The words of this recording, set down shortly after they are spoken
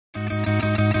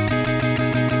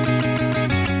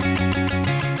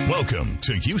Welcome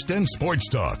to Houston Sports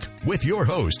Talk with your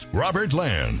host, Robert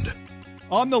Land.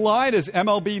 On the line is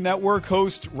MLB Network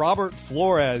host Robert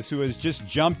Flores, who has just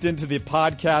jumped into the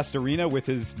podcast arena with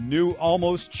his new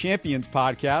Almost Champions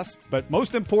podcast. But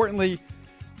most importantly,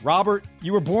 Robert,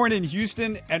 you were born in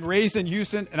Houston and raised in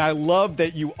Houston, and I love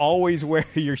that you always wear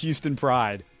your Houston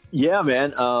pride. Yeah,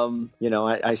 man.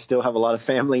 I still have a lot of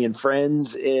family and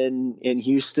friends in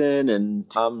Houston, and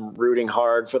I'm rooting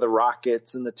hard for the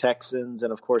Rockets and the Texans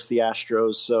and, of course, the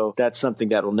Astros. So that's something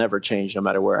that will never change no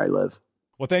matter where I live.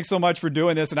 Well, thanks so much for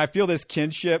doing this. And I feel this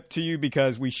kinship to you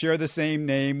because we share the same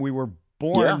name. We were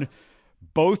born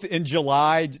both in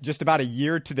July, just about a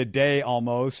year to the day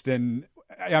almost. And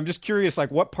I'm just curious,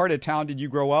 like, what part of town did you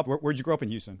grow up? Where'd you grow up in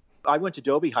Houston? I went to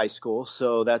Dobie High School,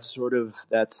 so that's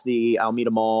the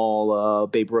Alameda Mall,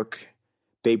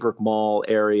 Baybrook Mall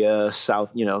area,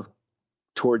 south,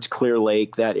 towards Clear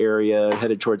Lake, that area,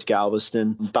 headed towards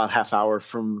Galveston, about half hour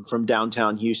from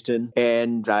downtown Houston.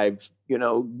 And I,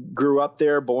 grew up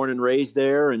there, born and raised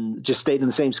there, and just stayed in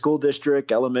the same school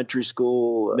district, elementary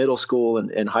school, middle school,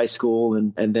 and high school.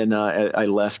 And then I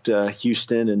left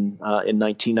Houston in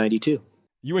 1992.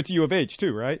 You went to U of H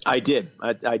too, right? I did.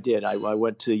 I did. I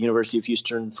went to University of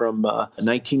Houston from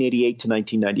 1988 to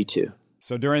 1992.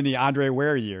 So during the Andre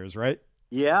Ware years, right?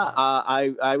 Yeah,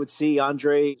 I would see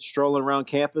Andre strolling around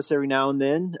campus every now and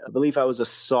then. I believe I was a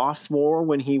sophomore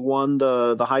when he won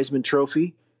the Heisman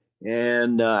Trophy.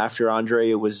 And after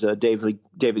Andre, it was David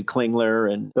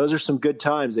Klingler. And those are some good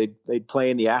times. They'd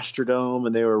play in the Astrodome,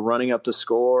 and they were running up the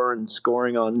score and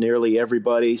scoring on nearly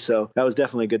everybody. So that was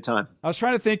definitely a good time. I was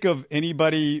trying to think of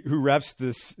anybody who reps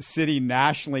this city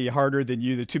nationally harder than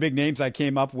you. The two big names I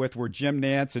came up with were Jim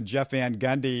Nantz and Jeff Van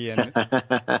Gundy.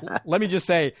 And let me just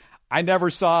say, I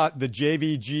never saw the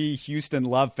JVG Houston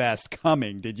Love Fest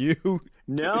coming. Did you?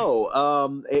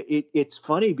 No. It's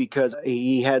funny because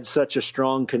he had such a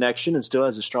strong connection and still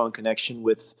has a strong connection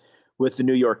with the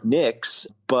New York Knicks.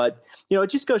 But, it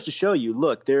just goes to show you,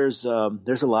 look, there's a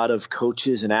lot of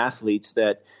coaches and athletes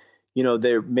that,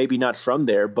 they're maybe not from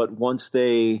there, but once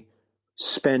they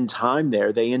spend time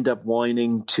there, they end up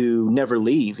wanting to never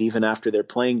leave, even after their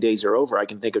playing days are over. I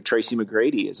can think of Tracy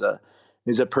McGrady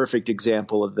as a perfect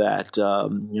example of that.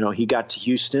 He got to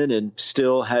Houston and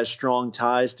still has strong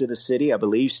ties to the city. I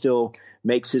believe still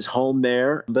makes his home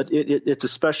there. But it's a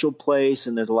special place,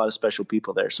 and there's a lot of special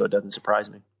people there, so it doesn't surprise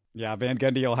me. Yeah, Van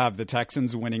Gundy will have the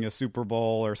Texans winning a Super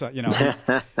Bowl or something.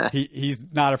 He's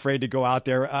not afraid to go out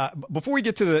there. Before we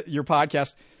get to your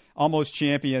podcast, Almost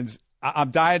Champions,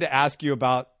 I'm dying to ask you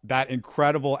about that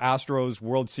incredible Astros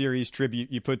World Series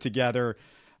tribute you put together.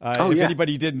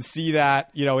 Anybody didn't see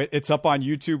that, it's up on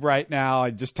YouTube right now.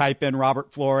 Just type in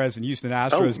Robert Flores and Houston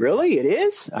Astros. Oh, really? It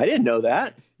is? I didn't know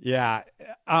that. Yeah.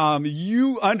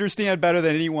 You understand better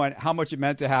than anyone how much it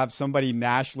meant to have somebody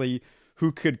nationally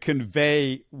who could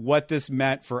convey what this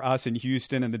meant for us in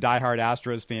Houston and the diehard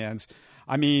Astros fans.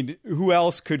 I mean, who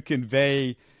else could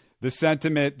convey the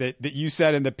sentiment that you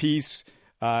said in the piece?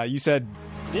 You said,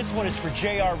 "This one is for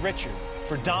J.R. Richard,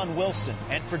 for Don Wilson,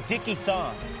 and for Dickie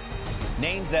Thon.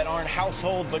 Names that aren't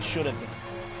household but should have been.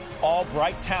 All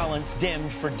bright talents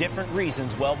dimmed for different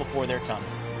reasons well before their time."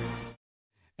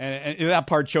 And that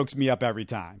part chokes me up every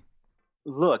time.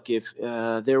 Look, if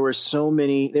there were so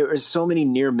many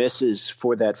near misses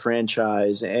for that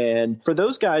franchise, and for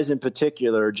those guys in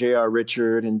particular, J.R.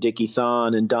 Richard and Dickie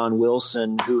Thon and Don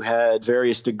Wilson, who had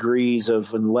various degrees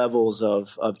and levels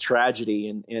of tragedy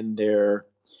in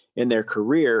their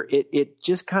career, it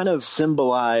just kind of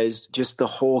symbolized just the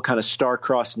whole kind of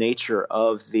star-crossed nature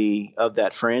of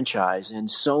that franchise, and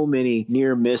so many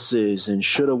near misses and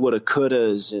shoulda, woulda,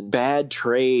 couldas and bad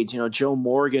trades. Joe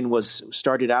Morgan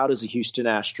started out as a Houston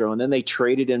Astro, and then they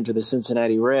traded him to the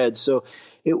Cincinnati Reds. So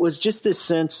it was just this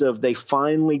sense of they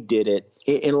finally did it.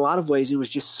 In a lot of ways, it was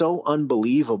just so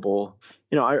unbelievable.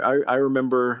 I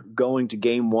remember going to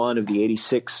Game 1 of the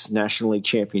 '86 National League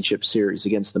Championship Series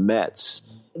against the Mets.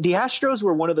 The Astros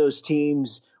were one of those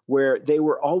teams where they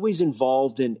were always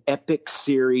involved in epic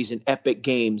series and epic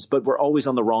games, but were always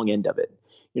on the wrong end of it.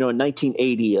 In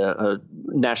 1980, a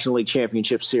National League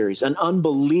Championship Series, an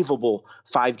unbelievable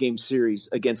 5-game series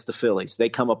against the Phillies. They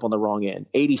come up on the wrong end.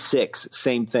 '86,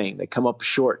 same thing. They come up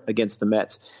short against the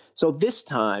Mets. So this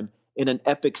time, in an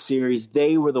epic series,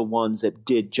 they were the ones that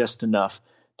did just enough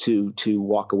to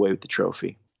walk away with the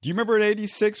trophy. Do you remember at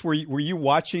 '86? Were you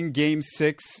watching Game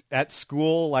 6 at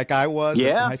school like I was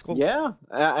in high school? Yeah,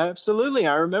 absolutely.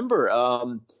 I remember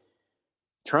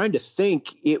trying to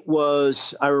think.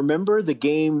 I remember the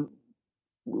game.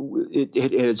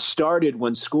 It had started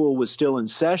when school was still in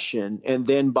session, and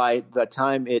then by the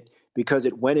time because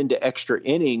it went into extra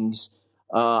innings,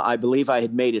 I believe I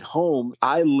had made it home.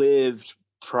 I lived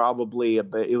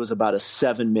it was about a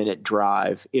 7-minute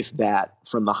drive, if that,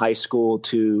 from the high school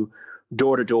to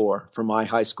door, from my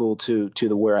high school to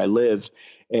where I lived.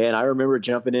 And I remember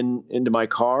jumping into my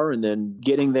car and then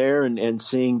getting there and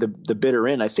seeing the bitter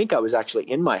end. I think I was actually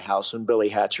in my house when Billy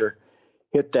Hatcher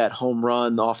hit that home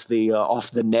run off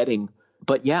the netting.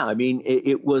 But yeah, I mean,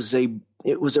 it was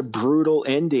a brutal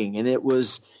ending, and it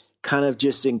was kind of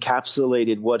just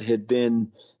encapsulated what had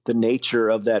been the nature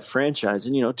of that franchise.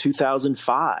 And,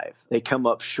 2005, they come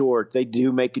up short. They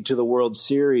do make it to the World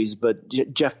Series, but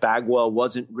Jeff Bagwell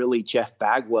wasn't really Jeff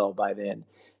Bagwell by then.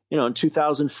 In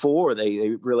 2004, they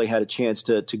really had a chance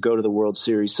to go to the World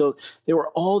Series. So there were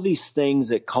all these things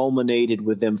that culminated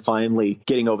with them finally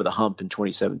getting over the hump in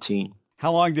 2017.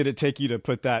 How long did it take you to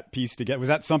put that piece together? Was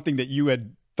that something that you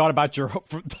had thought about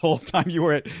the whole time you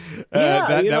were at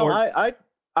that network?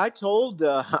 I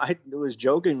was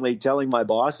jokingly telling my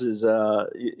bosses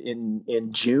in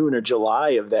June or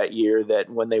July of that year that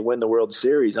when they win the World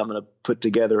Series, I'm going to put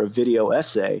together a video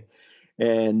essay.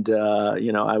 And,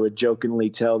 I would jokingly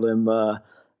tell them,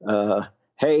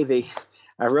 hey,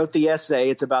 I wrote the essay.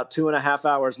 It's about 2.5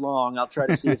 hours long. I'll try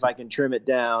to see if I can trim it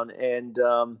down. And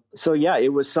so, yeah,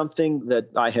 it was something that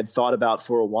I had thought about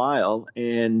for a while,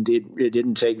 and it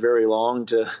didn't take very long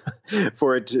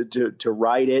for it to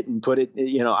write it and put it.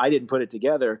 I didn't put it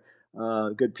together.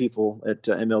 Good people at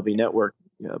MLB Network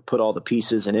put all the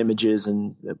pieces and images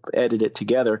and edit it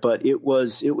together. But it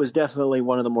was definitely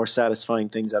one of the more satisfying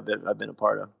things I've been a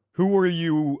part of. Who were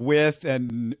you with,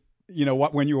 and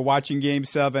when you were watching Game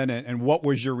 7, and what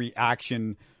was your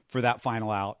reaction for that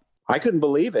final out? I couldn't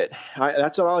believe it.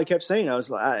 That's all I kept saying.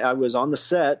 I was on the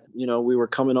set. We were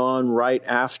coming on right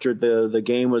after the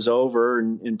game was over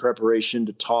in preparation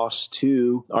to toss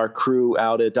to our crew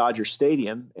out at Dodger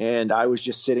Stadium. And I was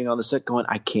just sitting on the set going,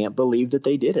 I can't believe that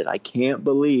they did it. I can't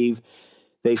believe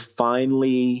they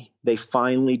finally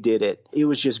did it. It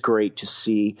was just great to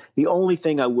see. The only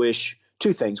thing I wish,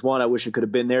 two things. One, I wish it could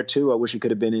have been there. Two, I wish it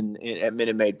could have been at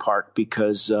Minute Maid Park,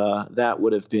 because that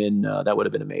would have been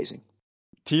amazing.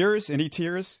 Tears? Any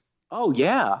tears? Oh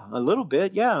yeah, a little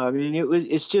bit. Yeah. I mean,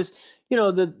 it's just,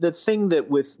 the thing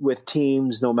that with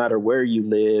teams, no matter where you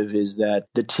live, is that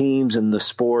the teams and the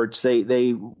sports,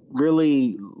 they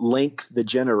really link the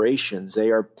generations.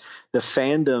 The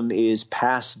fandom is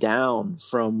passed down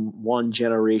from one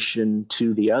generation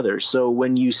to the other. So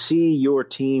when you see your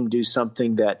team do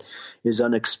something that is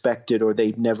unexpected or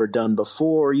they've never done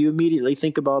before, you immediately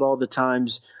think about all the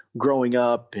times growing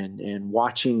up and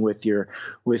watching with your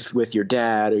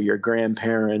dad or your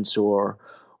grandparents or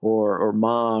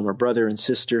mom or brother and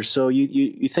sister. So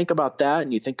you think about that,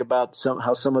 and you think about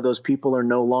how some of those people are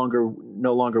no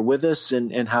longer with us,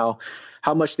 and how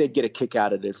much they'd get a kick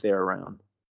out of it if they're around.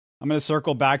 I'm going to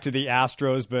circle back to the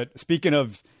Astros, but speaking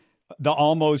of the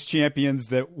almost champions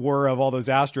that were of all those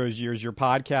Astros years, your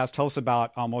podcast, tell us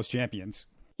about Almost Champions.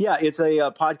 Yeah, it's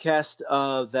a podcast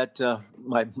that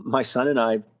my son and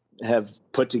I have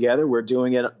put together. We're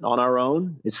doing it on our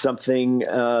own. It's something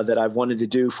that I've wanted to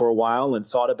do for a while and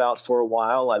thought about for a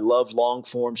while. I love long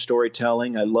form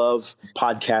storytelling. I love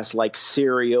podcasts like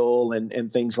Serial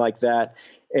and things like that.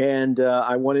 And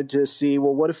I wanted to see,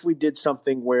 well, what if we did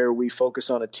something where we focus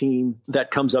on a team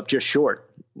that comes up just short?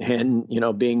 And,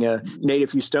 being a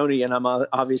native Houstonian, I'm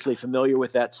obviously familiar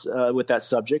with that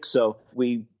subject. So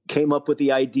we came up with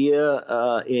the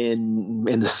idea in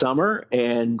the summer,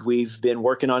 and we've been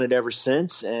working on it ever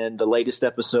since. And the latest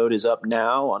episode is up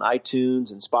now on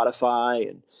iTunes and Spotify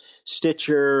and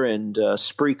Stitcher and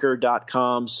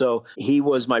Spreaker.com. So he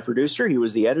was my producer. He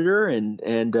was the editor, and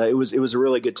it was a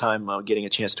really good time getting a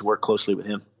chance to work closely with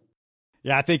him.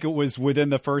 Yeah, I think it was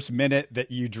within the first minute that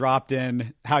you dropped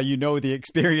in how the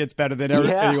experience better than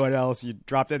anyone else. You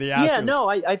dropped in the Astros. Yeah, no,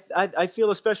 I feel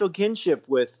a special kinship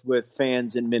with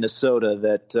fans in Minnesota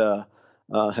that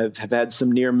have had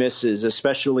some near misses,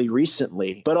 especially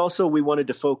recently. But also we wanted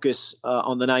to focus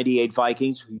on the 98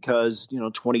 Vikings because,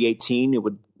 2018, it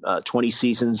would 20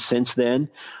 seasons since then.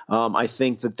 I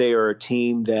think that they are a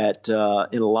team that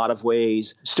in a lot of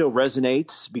ways still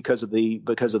resonates because of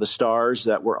the stars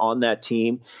that were on that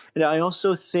team. And I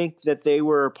also think that they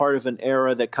were part of an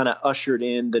era that kind of ushered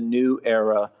in the new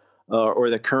era or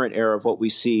the current era of what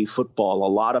we see football. A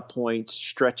lot of points,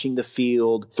 stretching the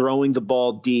field, throwing the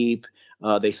ball deep.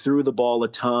 They threw the ball a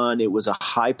ton. It was a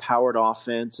high-powered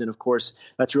offense, and of course,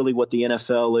 that's really what the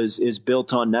NFL is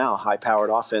built on now: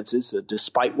 high-powered offenses.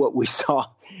 Despite what we saw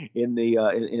in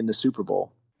the Super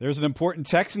Bowl, there's an important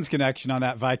Texans connection on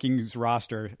that Vikings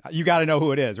roster. You got to know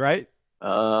who it is, right?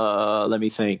 Let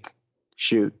me think.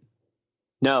 Shoot.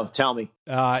 No, tell me.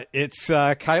 It's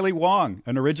Kylie Wong,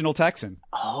 an original Texan.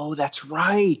 Oh, that's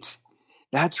right.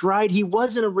 That's right. He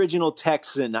was an original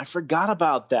Texan. I forgot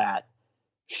about that.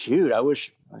 Shoot, I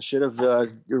wish I should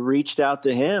have reached out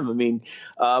to him. I mean,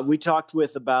 we talked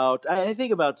with about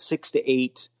 6 to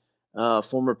 8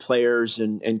 former players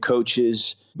and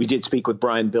coaches. We did speak with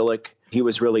Brian Billick. He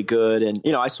was really good. And,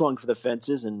 I swung for the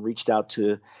fences and reached out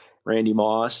to Randy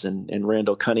Moss and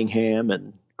Randall Cunningham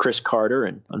and Chris Carter,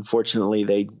 and unfortunately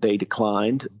they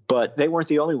declined. But they weren't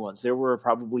the only ones. There were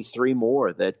probably 3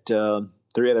 more that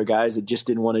 3 other guys that just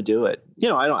didn't want to do it.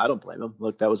 I don't blame them.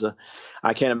 Look,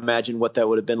 I can't imagine what that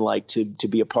would have been like to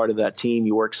be a part of that team.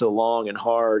 You work so long and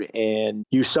hard, and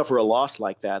you suffer a loss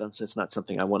like that. It's not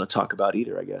something I want to talk about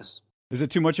either, I guess. Is it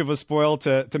too much of a spoil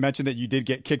to mention that you did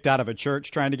get kicked out of a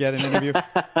church trying to get an interview?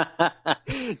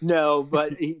 No,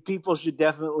 but people should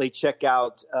definitely check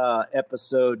out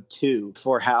episode 2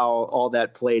 for how all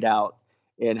that played out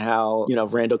and how,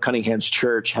 Randall Cunningham's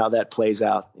church, how that plays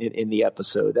out in the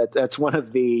episode. That's one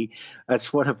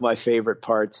of my favorite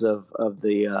parts of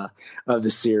the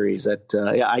series.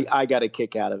 I got a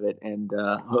kick out of it, and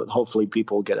hopefully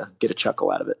people get a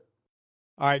chuckle out of it.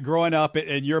 All right, growing up,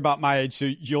 and you're about my age, so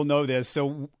you'll know this.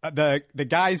 So the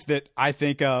guys that I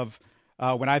think of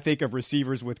when I think of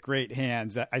receivers with great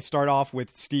hands, I start off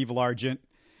with Steve Largent,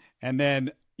 and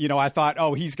then I thought,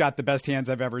 oh, he's got the best hands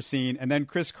I've ever seen, and then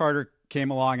Chris Carter came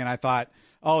along, and I thought,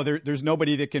 oh, there's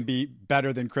nobody that can be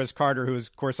better than Chris Carter, who is,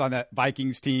 of course, on that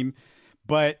Vikings team.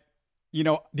 But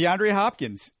DeAndre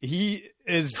Hopkins, he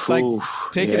is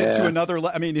taking it to another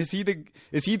level. I mean, is he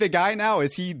the guy now?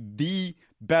 Is he the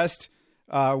best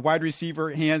wide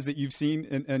receiver hands that you've seen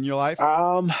in your life?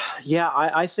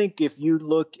 I think if you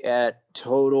look at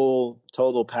total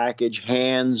package,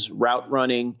 hands, route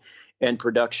running, and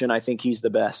production, I think he's the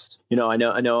best. I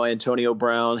know Antonio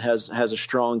Brown has a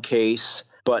strong case,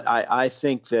 but I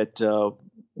think that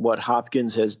what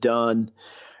Hopkins has done.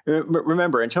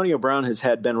 Remember, Antonio Brown has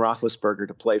had Ben Roethlisberger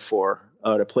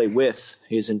to play with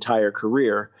his entire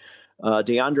career.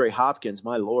 DeAndre Hopkins,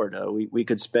 my Lord, we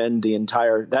could spend the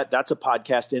entire that's a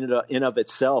podcast in of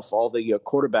itself. All the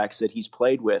quarterbacks that he's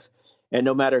played with, and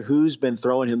no matter who's been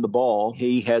throwing him the ball,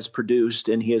 he has produced,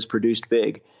 and he has produced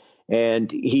big.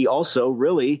 And he also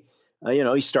really,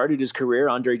 he started his career.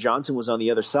 Andre Johnson was on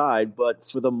the other side, but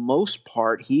for the most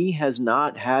part, he has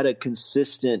not had a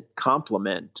consistent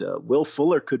complement. Will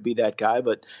Fuller could be that guy,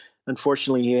 but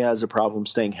unfortunately, he has a problem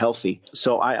staying healthy.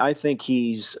 So I think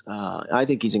he's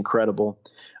incredible.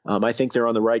 I think they're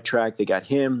on the right track. They got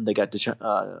him. They got,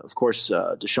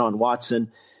 Deshaun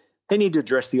Watson. They need to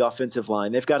address the offensive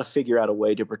line. They've got to figure out a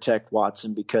way to protect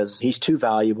Watson because he's too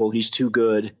valuable. He's too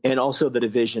good. And also the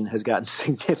division has gotten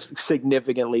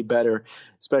significantly better,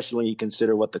 especially when you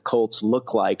consider what the Colts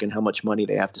look like and how much money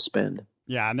they have to spend.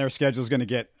 Yeah, and their schedule is going to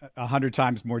get 100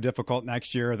 times more difficult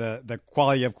next year, the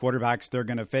quality of quarterbacks they're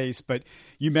going to face. But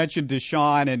you mentioned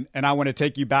Deshaun, and I want to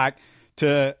take you back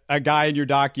to a guy in your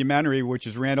documentary, which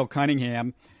is Randall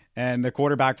Cunningham, and the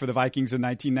quarterback for the Vikings in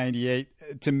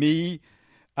 1998. To me,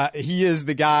 he is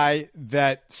the guy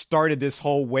that started this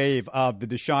whole wave of the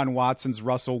Deshaun Watsons,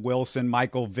 Russell Wilson,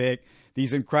 Michael Vick,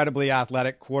 these incredibly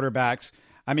athletic quarterbacks.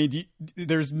 I mean,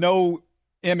 there's no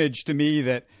image to me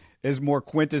that is more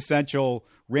quintessential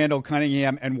Randall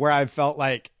Cunningham, and where I felt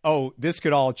like, oh, this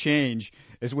could all change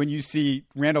is when you see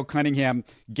Randall Cunningham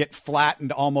get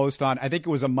flattened almost on, I think it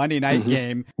was a Monday night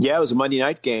game. Yeah, it was a Monday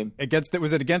night game.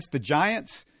 Was it against the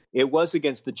Giants? It was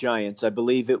against the Giants. I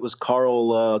believe it was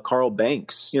Carl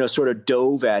Banks, sort of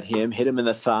dove at him, hit him in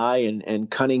the thigh, and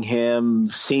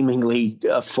Cunningham seemingly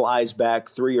flies back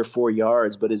 3 or 4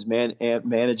 yards, but his man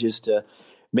manages to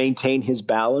maintain his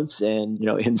balance and,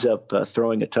 ends up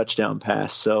throwing a touchdown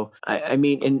pass. So, I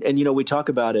mean, and we talk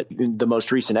about it in the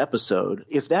most recent episode.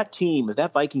 If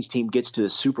that Vikings team gets to the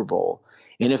Super Bowl,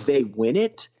 and if they win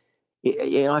it,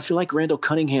 I feel like Randall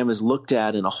Cunningham is looked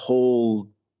at in a whole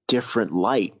different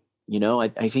light.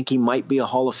 I think he might be a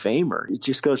Hall of Famer. It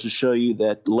just goes to show you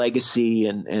that legacy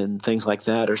and things like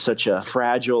that are such a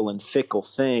fragile and fickle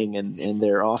thing, and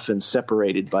they're often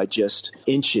separated by just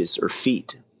inches or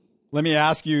feet. Let me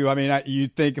ask you, I mean, you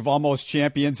think of Almost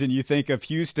Champions and you think of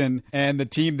Houston, and the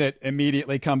team that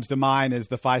immediately comes to mind is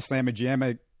the Phi Slamma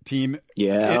Jamma team.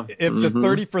 Yeah. If the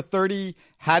 30 for 30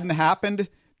 hadn't happened,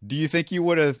 do you think you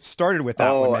would have started with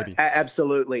that one maybe?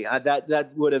 Absolutely.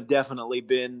 That would have definitely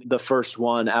been the first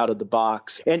one out of the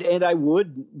box. And I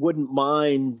wouldn't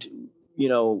mind,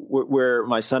 where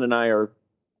my son and I are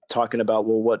talking about,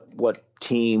 well, what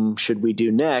team should we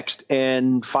do next?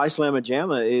 And Phi Slamma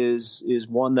Jamma is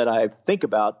one that I think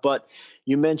about. But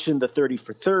you mentioned the 30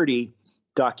 for 30.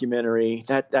 documentary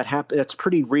that happened. That's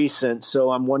pretty recent.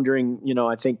 So I'm wondering,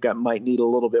 I think I might need a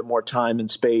little bit more time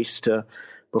and space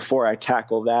before I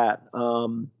tackle that.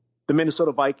 The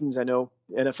Minnesota Vikings, I know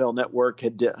NFL Network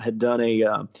had done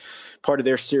a part of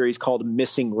their series called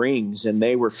Missing Rings, and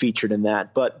they were featured in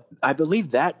that. But I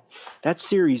believe that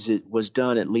series was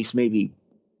done at least maybe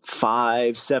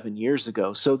 5-7 years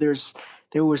ago. So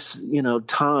there was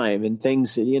time and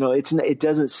things that,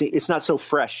 it's not so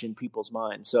fresh in people's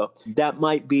minds. So that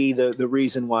might be the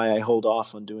reason why I hold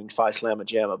off on doing Phi Slamma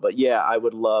Jamma. But yeah, I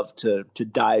would love to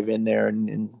dive in there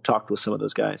and talk with some of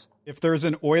those guys. If there's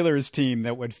an Oilers team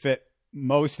that would fit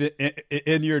most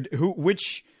in your,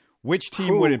 which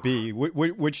team would it be?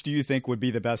 Which do you think would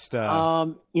be the best? I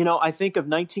think of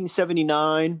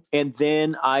 1979, and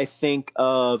then I think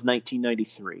of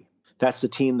 1993. That's the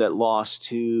team that lost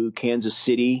to Kansas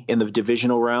City in the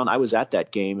divisional round. I was at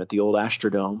that game at the old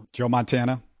Astrodome. Joe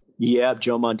Montana? Yeah,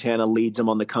 Joe Montana leads them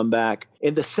on the comeback.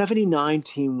 And the 79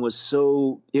 team was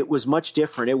much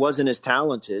different. It wasn't as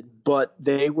talented, but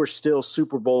they were still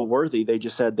Super Bowl worthy. They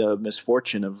just had the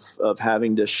misfortune of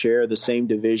having to share the same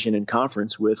division and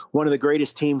conference with one of the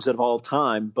greatest teams of all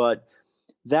time. But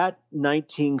that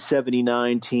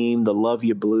 1979 team, the Love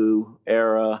You Blue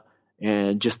era,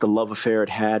 and just the love affair it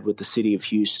had with the city of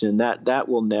Houston, that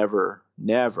will never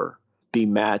be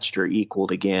matched or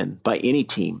equaled again by any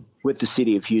team with the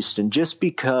city of Houston, just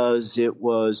because it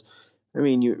was,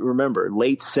 you remember,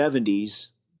 late 70s,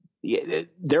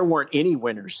 there weren't any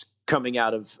winners coming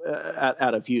out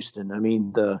of Houston.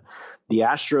 The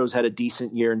Astros had a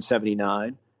decent year in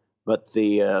 79, but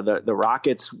the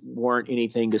Rockets weren't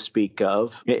anything to speak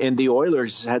of. And the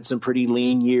Oilers had some pretty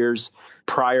lean years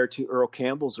prior to Earl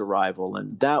Campbell's arrival.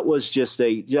 And that was just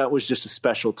a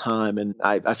special time. And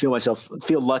I feel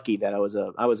lucky that I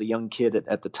was a young kid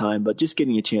at the time, but just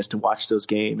getting a chance to watch those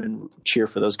games and cheer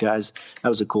for those guys, that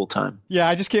was a cool time. Yeah,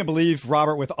 I just can't believe,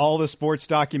 Robert, with all the sports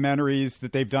documentaries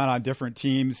that they've done on different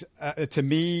teams, to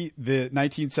me, the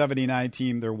 1979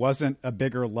 team, there wasn't a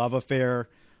bigger love affair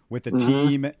with a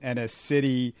team and a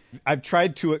city. I've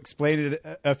tried to explain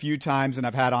it a few times, and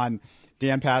I've had on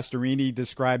Dan Pastorini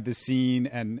describe the scene,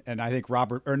 and I think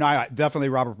definitely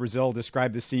Robert Brazil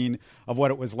described the scene of what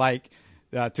it was like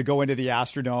to go into the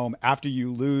Astrodome after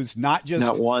you lose, not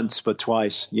once, but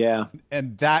twice. Yeah.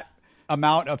 And that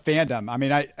amount of fandom.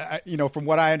 I from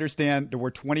what I understand, there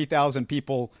were 20,000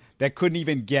 people that couldn't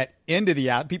even get into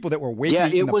the people that were waiting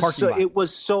in the parking lot. It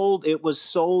was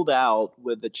sold out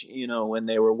with when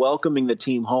they were welcoming the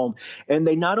team home, and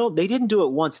they didn't do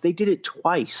it once, they did it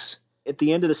twice. At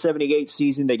the end of the 78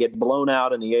 season, they get blown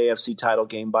out in the AFC title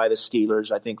game by the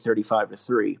Steelers, I think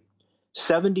 35-3.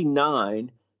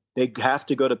 79, they have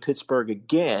to go to Pittsburgh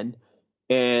again,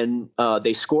 and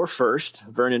they score first.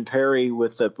 Vernon Perry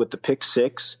with the pick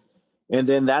six, and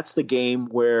then that's the game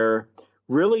where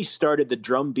really started the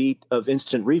drumbeat of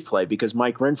instant replay, because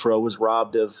Mike Renfro was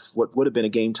robbed of what would have been a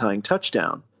game-tying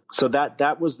touchdown. So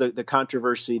that was the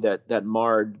controversy that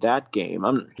marred that game.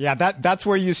 That's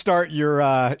where you start your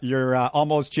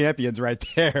almost champions right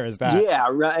there. Is that? Yeah,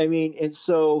 right. And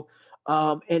so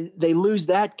and they lose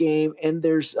that game, and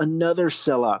there's another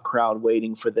sellout crowd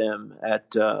waiting for them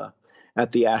at the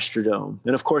Astrodome.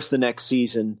 And of course, the next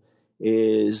season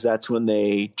that's when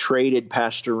they traded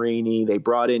Pastorini. They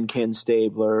brought in Ken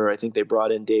Stabler. I think they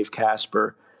brought in Dave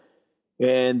Casper.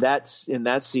 And that's in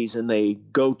that season, they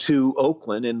go to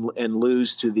Oakland and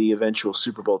lose to the eventual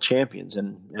Super Bowl champions.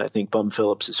 And I think Bum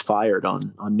Phillips is fired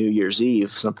on New Year's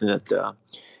Eve, something that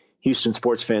Houston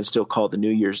sports fans still call the New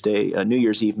Year's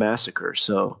Eve massacre.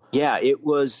 So yeah, it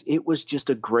was just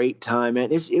a great time,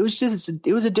 and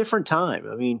it was a different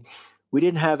time. We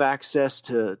didn't have access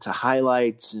to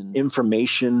highlights and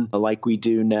information like we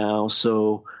do now.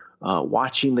 So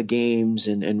watching the games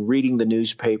and reading the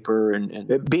newspaper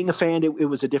and being a fan, it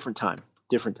was a different time.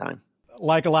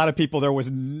 Like a lot of people, there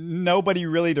was nobody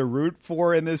really to root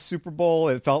for in this Super Bowl.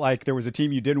 It felt like there was a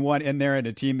team you didn't want in there and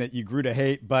a team that you grew to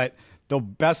hate. But the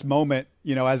best moment,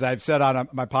 as I've said on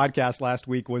my podcast last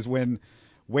week, was when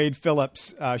Wade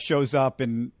Phillips shows up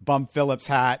in Bum Phillips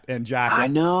hat and jacket. I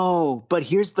know, but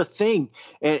here's the thing.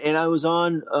 And I was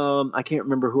on, I can't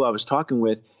remember who I was talking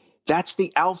with. That's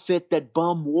the outfit that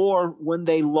Bum wore when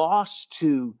they lost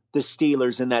to the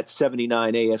Steelers in that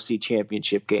 79 AFC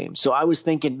championship game. So I was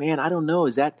thinking, man, I don't know.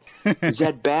 Is that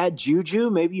bad juju?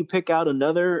 Maybe you pick out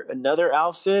another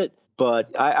outfit.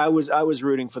 But I was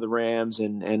rooting for the Rams,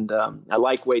 and I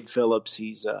like Wade Phillips.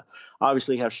 He's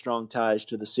obviously has strong ties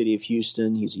to the city of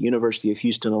Houston. He's a University of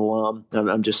Houston alum.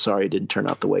 I'm just sorry it didn't turn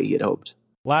out the way he had hoped.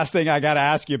 Last thing I got to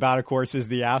ask you about, of course, is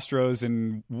the Astros,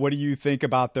 and what do you think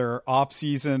about their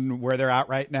offseason, where they're at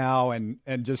right now, and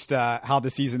just how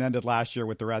the season ended last year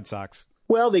with the Red Sox?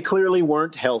 Well, they clearly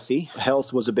weren't healthy.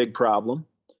 Health was a big problem.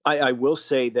 I will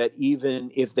say that even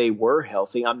if they were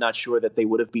healthy, I'm not sure that they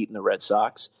would have beaten the Red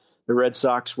Sox. The Red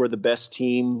Sox were the best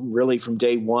team really from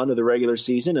day one of the regular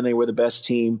season, and they were the best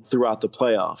team throughout the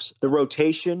playoffs. The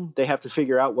rotation, they have to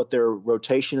figure out what their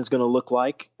rotation is going to look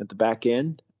like at the back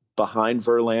end. Behind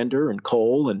Verlander and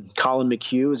Cole, and Colin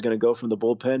McHugh is going to go from the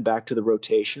bullpen back to the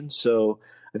rotation. So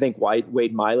I think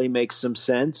Wade Miley makes some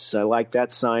sense. I like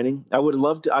that signing. I would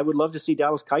love to see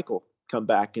Dallas Keuchel come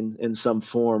back in some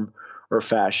form or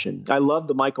fashion. I love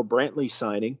the Michael Brantley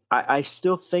signing. I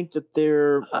still think that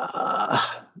they're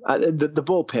the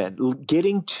bullpen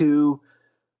getting to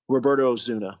Roberto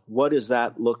Osuna. What does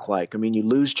that look like? I mean, you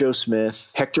lose Joe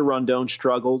Smith. Hector Rondon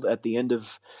struggled at the end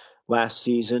of last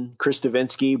season. Chris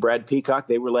Davinsky, Brad Peacock,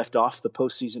 they were left off the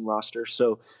postseason roster.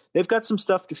 So they've got some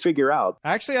stuff to figure out.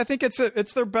 Actually, I think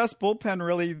it's their best bullpen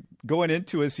really going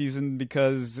into a season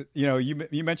because,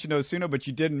 you mentioned Osuna, but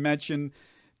you didn't mention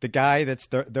the guy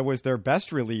that was their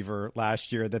best reliever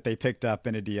last year that they picked up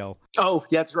in a deal. Oh,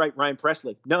 that's right. Ryan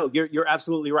Pressly. No, you're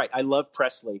absolutely right. I love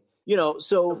Pressly.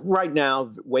 So right now,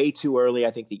 way too early.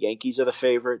 I think the Yankees are the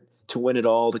favorite to win it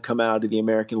all, to come out of the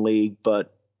American League.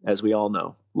 But as we all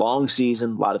know, long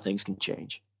season, a lot of things can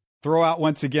change. Throw out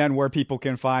once again where people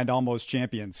can find Almost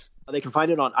Champions. They can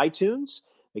find it on iTunes.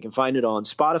 They can find it on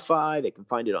Spotify. They can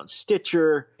find it on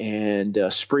Stitcher and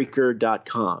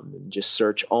Spreaker.com. And just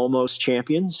search Almost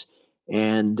Champions.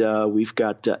 And we've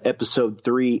got episode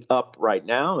 3 up right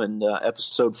now. And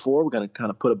episode 4, we're going to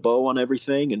kind of put a bow on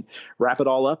everything and wrap it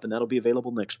all up. And that'll be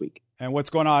available next week. And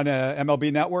what's going on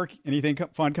MLB Network? Anything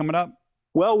fun coming up?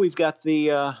 Well, we've got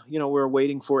we're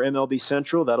waiting for MLB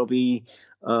Central. That'll be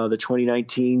the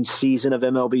 2019 season of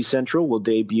MLB Central will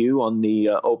debut on the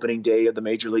opening day of the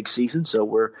Major League season. So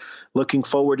we're looking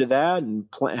forward to that and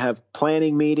have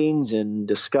planning meetings and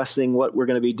discussing what we're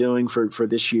going to be doing for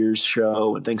this year's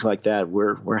show and things like that.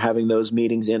 We're having those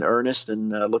meetings in earnest and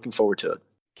looking forward to it.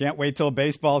 Can't wait till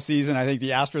baseball season. I think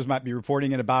the Astros might be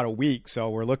reporting in about a week. So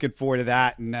we're looking forward to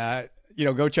that. And,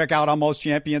 go check out Almost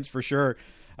Champions for sure.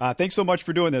 Thanks so much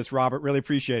for doing this, Robert. Really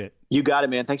appreciate it. You got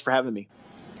it, man. Thanks for having me.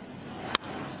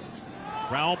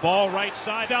 Ground ball right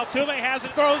side. Altuve has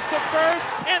it, throws to first,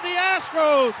 and the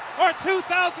Astros are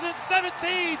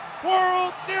 2017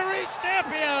 World Series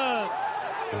champions.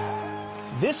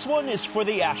 This one is for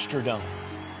the Astrodome,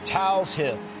 Towles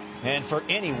Hill, and for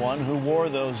anyone who wore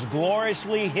those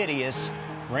gloriously hideous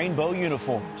rainbow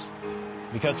uniforms.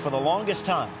 Because for the longest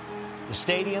time, the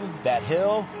stadium, that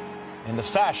hill, and the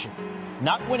fashion,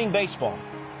 not winning baseball,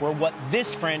 were what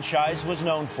this franchise was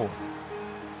known for.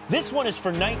 This one is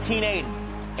for 1980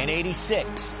 and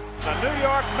 86. The New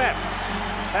York Mets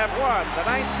have won the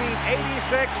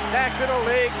 1986 National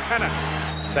League pennant.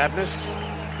 Sadness,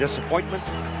 disappointment,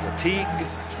 fatigue,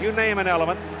 you name an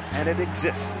element, and it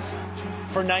exists.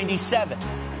 For 97,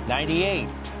 98,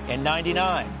 and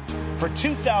 99. For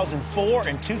 2004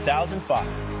 and 2005.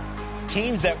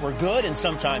 Teams that were good and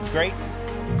sometimes great,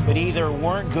 but either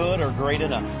weren't good or great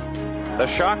enough. The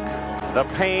shock, the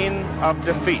pain of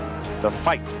defeat, the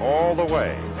fight all the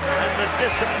way. And the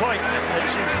disappointment that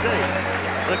you see,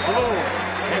 the gloom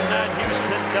in that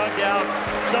Houston dugout,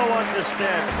 so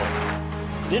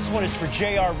understandable. This one is for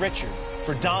J.R. Richard,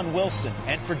 for Don Wilson,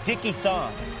 and for Dickie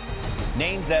Thon.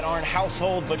 Names that aren't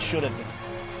household but should have been.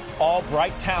 All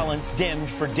bright talents dimmed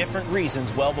for different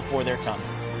reasons well before their time.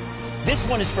 This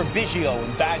one is for Biggio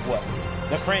and Bagwell,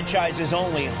 the franchise's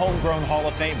only homegrown Hall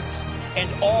of Famers,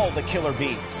 and all the Killer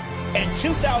Bees. And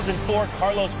 2004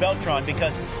 Carlos Beltran,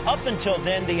 because up until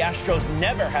then, the Astros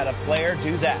never had a player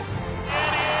do that. It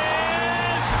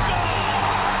is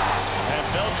gone! And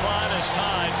Beltran has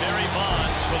tied Barry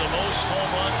Bonds for the most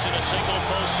home runs in a single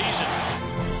postseason.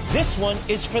 This one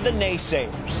is for the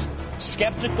naysayers,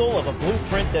 skeptical of a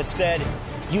blueprint that said,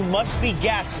 you must be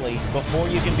ghastly before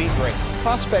you can be great.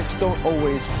 Prospects don't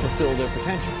always fulfill their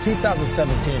potential.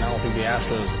 2017, I don't think the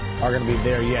Astros are going to be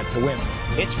there yet to win.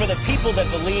 It's for the people that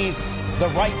believe the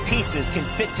right pieces can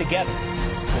fit together,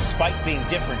 despite being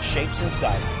different shapes and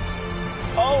sizes.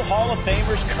 Oh, Hall of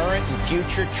Famers, current and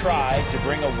future, tried to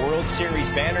bring a World Series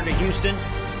banner to Houston,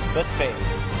 but failed.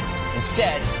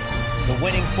 Instead, the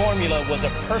winning formula was a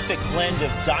perfect blend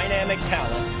of dynamic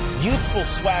talent, youthful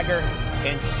swagger,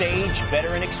 and sage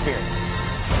veteran experience.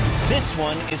 This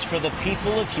one is for the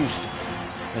people of Houston,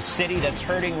 a city that's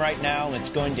hurting right now and it's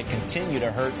going to continue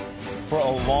to hurt for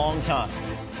a long time.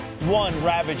 One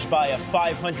ravaged by a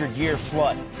 500-year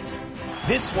flood.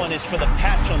 This one is for the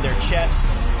patch on their chest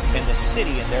and the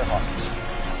city in their hearts.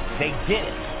 They did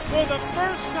it. For the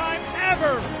first time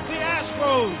ever, the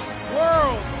Astros,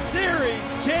 World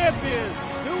Series champions.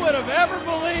 Who would have ever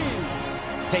believed?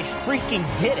 They freaking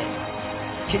did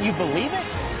it. Can you believe it?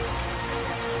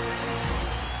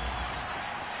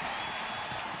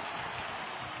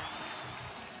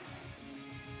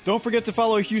 Don't forget to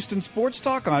follow Houston Sports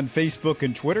Talk on Facebook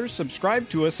and Twitter. Subscribe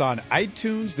to us on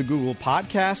iTunes, the Google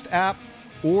Podcast app,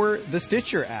 or the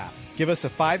Stitcher app. Give us a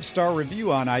 5-star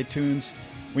review on iTunes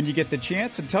when you get the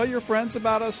chance, and tell your friends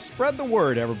about us. Spread the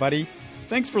word, everybody.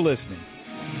 Thanks for listening.